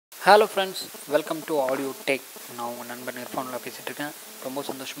Hello friends, welcome to Audio Tech. நான் உங்கள் நண்பன் இர்ஃபானில் பேசிகிட்டு இருக்கேன். ரொம்ப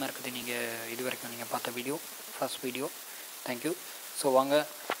சந்தோஷமாக இருக்குது நீங்கள் இது வரைக்கும் நீங்கள் பார்த்த video, first video. Thank you. So வாங்க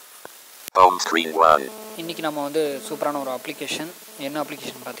Home screen 1. இன்றைக்கி நம்ம வந்து சூப்பரான ஒரு அப்ளிகேஷன். என்ன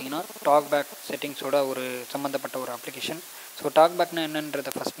அப்ளிகேஷன் பார்த்தீங்கன்னா டாக்பேக் செட்டிங்ஸோட ஒரு சம்மந்தப்பட்ட ஒரு அப்ளிகேஷன். ஸோ டாக்பேக்னா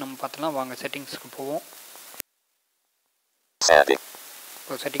என்னன்றதை ஃபஸ்ட் நம்ம பார்த்தலாம். வாங்க செட்டிங்ஸ்க்கு போவோம்.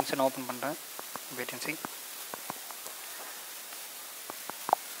 இப்போ செட்டிங்ஸை நான் ஓப்பன் பண்ணுறேன். Wait and see.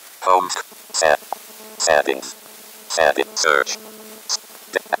 Home settings search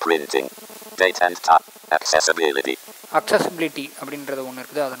printing date and time accessibility அப்படின்றது ஒன்று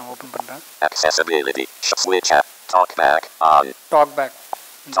இருக்குது. அதை நான் ஓப்பன் பண்ணுறேன். accessibility switch app talkback on talkback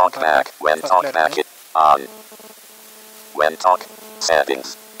when talkback is on when talk settings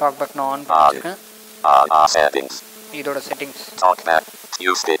talkback நான் ஆன் பண்ணிருக்கேன். settings இதோட settings talkback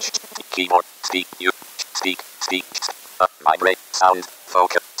usage keyboard speak vibrate sound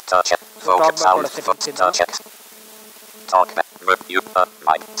focus touch sound touch talkback review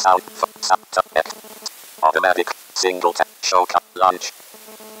mic sound automatic single tap show launch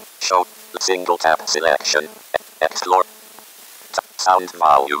show single tap selection explore sound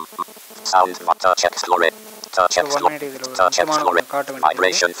volume touch explore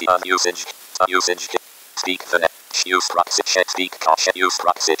vibration usage speak use proxy speak caution use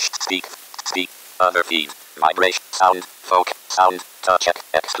proxy speak other feed vibration sound focus sound touch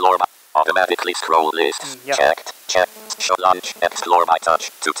explore automatically scroll list checked show launch explore by touch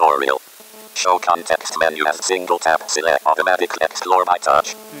tutorial show context menu as single tap select automatically explore by touch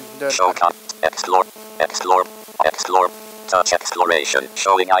show explore touch exploration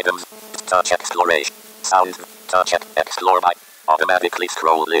showing items touch exploration sound touch explore by automatically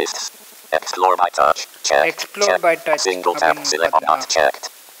scroll lists explore by touch check single tap select not checked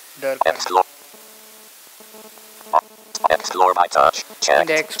explore by touch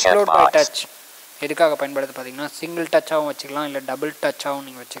இந்த explore by touch எதுக்காக பயன்படுது பார்த்தீங்கன்னா single டச்சாகவும் வச்சுக்கலாம், இல்லை double டச்சாகவும்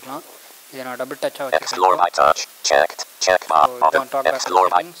நீங்கள் வச்சுக்கலாம். இதை நான் டபுள் டச்சாக வச்சுருக்கேன். explore by touch checked check explore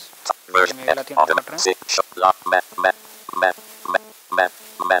by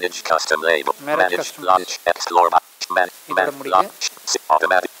manage custom label manage launch explore by launch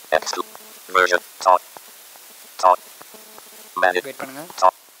automatic version talk manage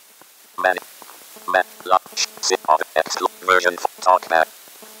talk manage launch explore version talkback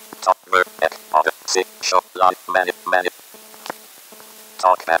show launch manage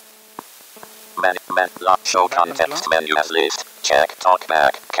talkback launch show context menu as list check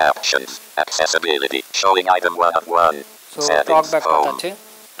talkback captions accessibility showing item 1 of 1 so டாக்பேக் பார்த்தாச்சு.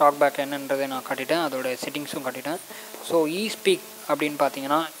 டாக்பேக் என்னன்றதை நான் காட்டிட்டேன், அதோட செட்டிங்ஸும் காட்டிட்டேன். So ஈஸ்பீக் அப்படின்னு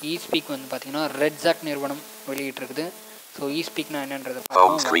பார்த்தீங்கன்னா ஈஸ்பீக் வந்து பார்த்தீங்கன்னா ரெட்ஸாக் நிறுவனம் வெளியிட்டிருக்குது. So ஈஸ்பீக்னா என்னன்றதை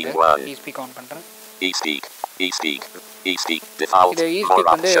பார்ப்போம். ஈஸ்பீக் ஆன் பண்ணுறேன். Espeak இது ஈஸ்பீக் வந்து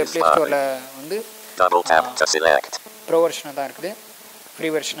ப்ளே ஸ்டோரில் வந்து ப்ரோ வெர்ஷனாக தான் இருக்குது, ஃப்ரீ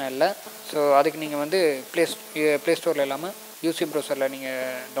வெர்ஷனாக இல்லை. ஸோ அதுக்கு நீங்கள் வந்து ப்ளே ஸ்டோரில் இல்லாமல் யூசி ப்ரௌசரில் நீங்கள்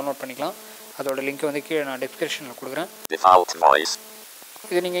டவுன்லோட் பண்ணிக்கலாம். அதோட லிங்க் வந்து கீழே நான் டிஸ்கிரிப்ஷனில் கொடுக்குறேன்.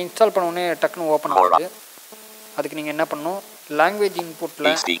 இது நீங்கள் இன்ஸ்டால் பண்ணோடனே டக்குன்னு ஓப்பன் ஆகுது. அதுக்கு நீங்கள் என்ன பண்ணணும், லாங்குவேஜ் இன்புட்டில்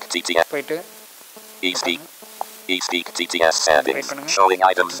போயிட்டு Espeak TTS settings showing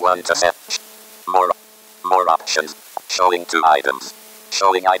items 1 to set more options showing 2 items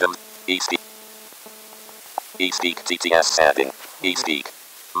showing items Espeak TTS setting Espeak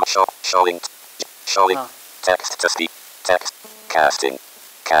showing text to speak text casting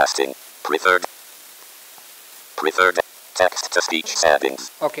preferred text to speech settings.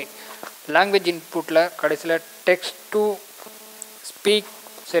 Okay, language இன்புட்டில் கடைசியில் text to speak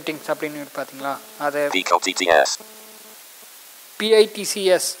settings அப்படின்னு பார்த்தீங்களா, அதை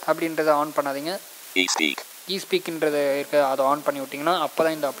PITCS அப்படின்றத on பண்ணாதீங்க. ஈஸ்பீக்ன்றது இருக்க அதை on பண்ணி விட்டிங்கன்னா அப்போ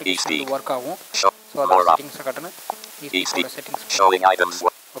தான் இந்த அப்ளிகேஷன் ஒர்க் ஆகும். ஸோ அதோட செட்டிங்ஸை காட்டுன்னு ஈஸ்பீக்கோட செட்டிங்ஸ்.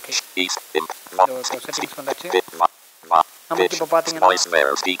 ஓகே, செட்டிங்ஸ் வந்தாச்சு. நமக்கு இப்போ பார்த்தீங்கன்னா வாய்ஸ்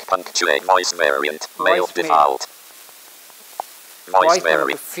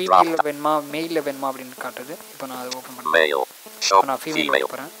ஃபீமேல் வேணுமா மெயிலில் வேணுமா அப்படின்னு காட்டுது. இப்போ நான் அதை ஓப்பன் பண்ணுறேன். நான் ஃபீமேல்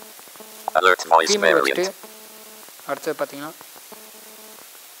வைக்கிறேன். ஃபீமேல் வச்சுட்டு அடுத்தது பார்த்தீங்கன்னா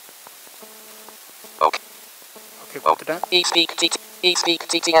ஓகே கொடுத்துட்டேன்.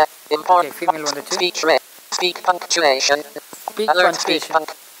 ஃபீமேல் வந்துச்சு. ஸ்பீக் பங்க்சுவேஷன்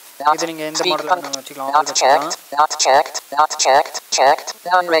இது நீங்கள் எந்த மாடலில் வேணும் வச்சுக்கலாம்.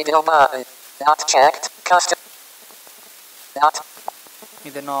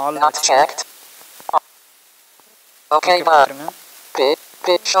 இது நான் ஆல் okay பாருங்க.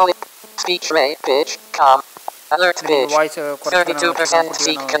 pitch showing speech rate pitch calm alert pitch 32%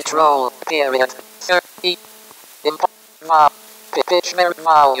 speak control period 30 Pitch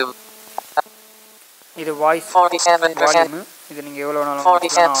volume. இது வாய்ஸ் 47%. வால்யூம். இது நீங்கள் எவ்வளோ வேணாலும்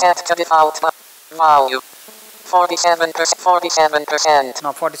 47 set to default volume. 47%. 47%.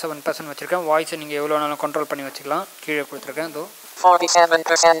 நான் 47% வச்சுருக்கேன். வாய்ஸை நீங்கள் எவ்வளோ வேணாலும் கண்ட்ரோல் பண்ணி வச்சுக்கலாம். கீழே கொடுத்துருக்கேன். இதோ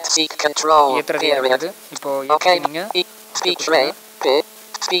 47% seek control. ஏற்றுறது இருக்குது. இப்போது நீங்கள் speech rate.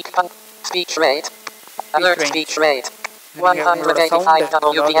 Speech rate. Alert speech rate. 185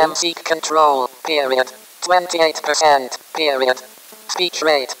 WBM seek control. Period. 28%. Period. Speech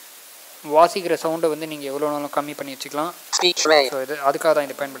rate. வாசிக்கிற சவுண்டை வந்து நீங்கள் எவ்வளோ நாளும் கம்மி பண்ணி வச்சுக்கலாம். Speech rate. ஸோ இது அதுக்காக தான்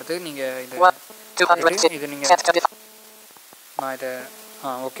இது பயன்படுது. நீங்கள் இது நீங்கள் நான் இதை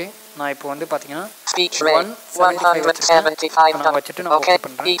ஓகே. நான் இப்போ வந்து பார்த்தீங்கன்னா speech rate 175 நான் வச்சுட்டு நான் ஓகே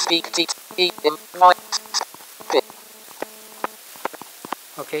பண்ணுறேன்.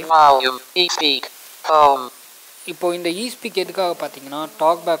 ஓகே. Volume Espeak home. இப்போது இந்த Espeak எதுக்காக பார்த்தீங்கன்னா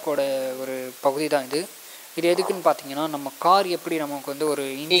டாக் பேக்கோட ஒரு பகுதி தான் இது. இது எதுக்குன்னு பார்த்தீங்கன்னா நம்ம கார் எப்படி நமக்கு வந்து ஒரு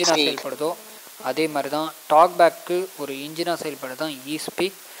இன்ஜினாக செயல்படுதோ அதே மாதிரி தான் டாக் பேக்கு ஒரு இன்ஜினாக செயல்படுது தான்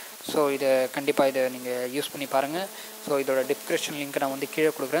Espeak. ஸோ இதை கண்டிப்பாக இதை நீங்கள் யூஸ் பண்ணி பாருங்கள். ஸோ இதோட டிஸ்கிரிப்ஷன் லிங்க் நான் வந்து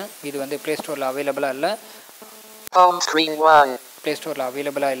கீழே கொடுக்குறேன். இது வந்து ப்ளே ஸ்டோரில் அவைலபிளாக இல்லை. ப்ளே ஸ்டோரில்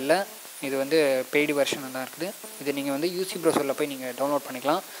அவைலபிளாக இல்லை. இது வந்து பெய்டு வெர்ஷன் தான் இருக்குது. இது நீங்கள் வந்து யூசி ப்ரௌசரில் போய் நீங்கள் டவுன்லோட்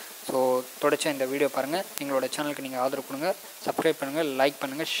பண்ணிக்கலாம். ஸோ தொடர்ச்சி இந்த வீடியோ பாருங்கள். எங்களோட சேனலுக்கு நீங்கள் ஆதரவு கொடுங்க. சப்ஸ்கிரைப் பண்ணுங்கள், லைக்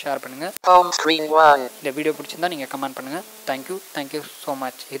பண்ணுங்கள், ஷேர் பண்ணுங்கள். இந்த வீடியோ பிடிச்சிருந்தா நீங்கள் கமெண்ட் பண்ணுங்கள். Thank you so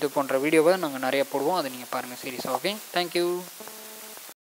much. இது போன்ற வீடியோவை நாங்கள் நிறைய போடுவோம். அதை நீங்கள் பாருங்கள் சீரியஸாக. Okay, thank you.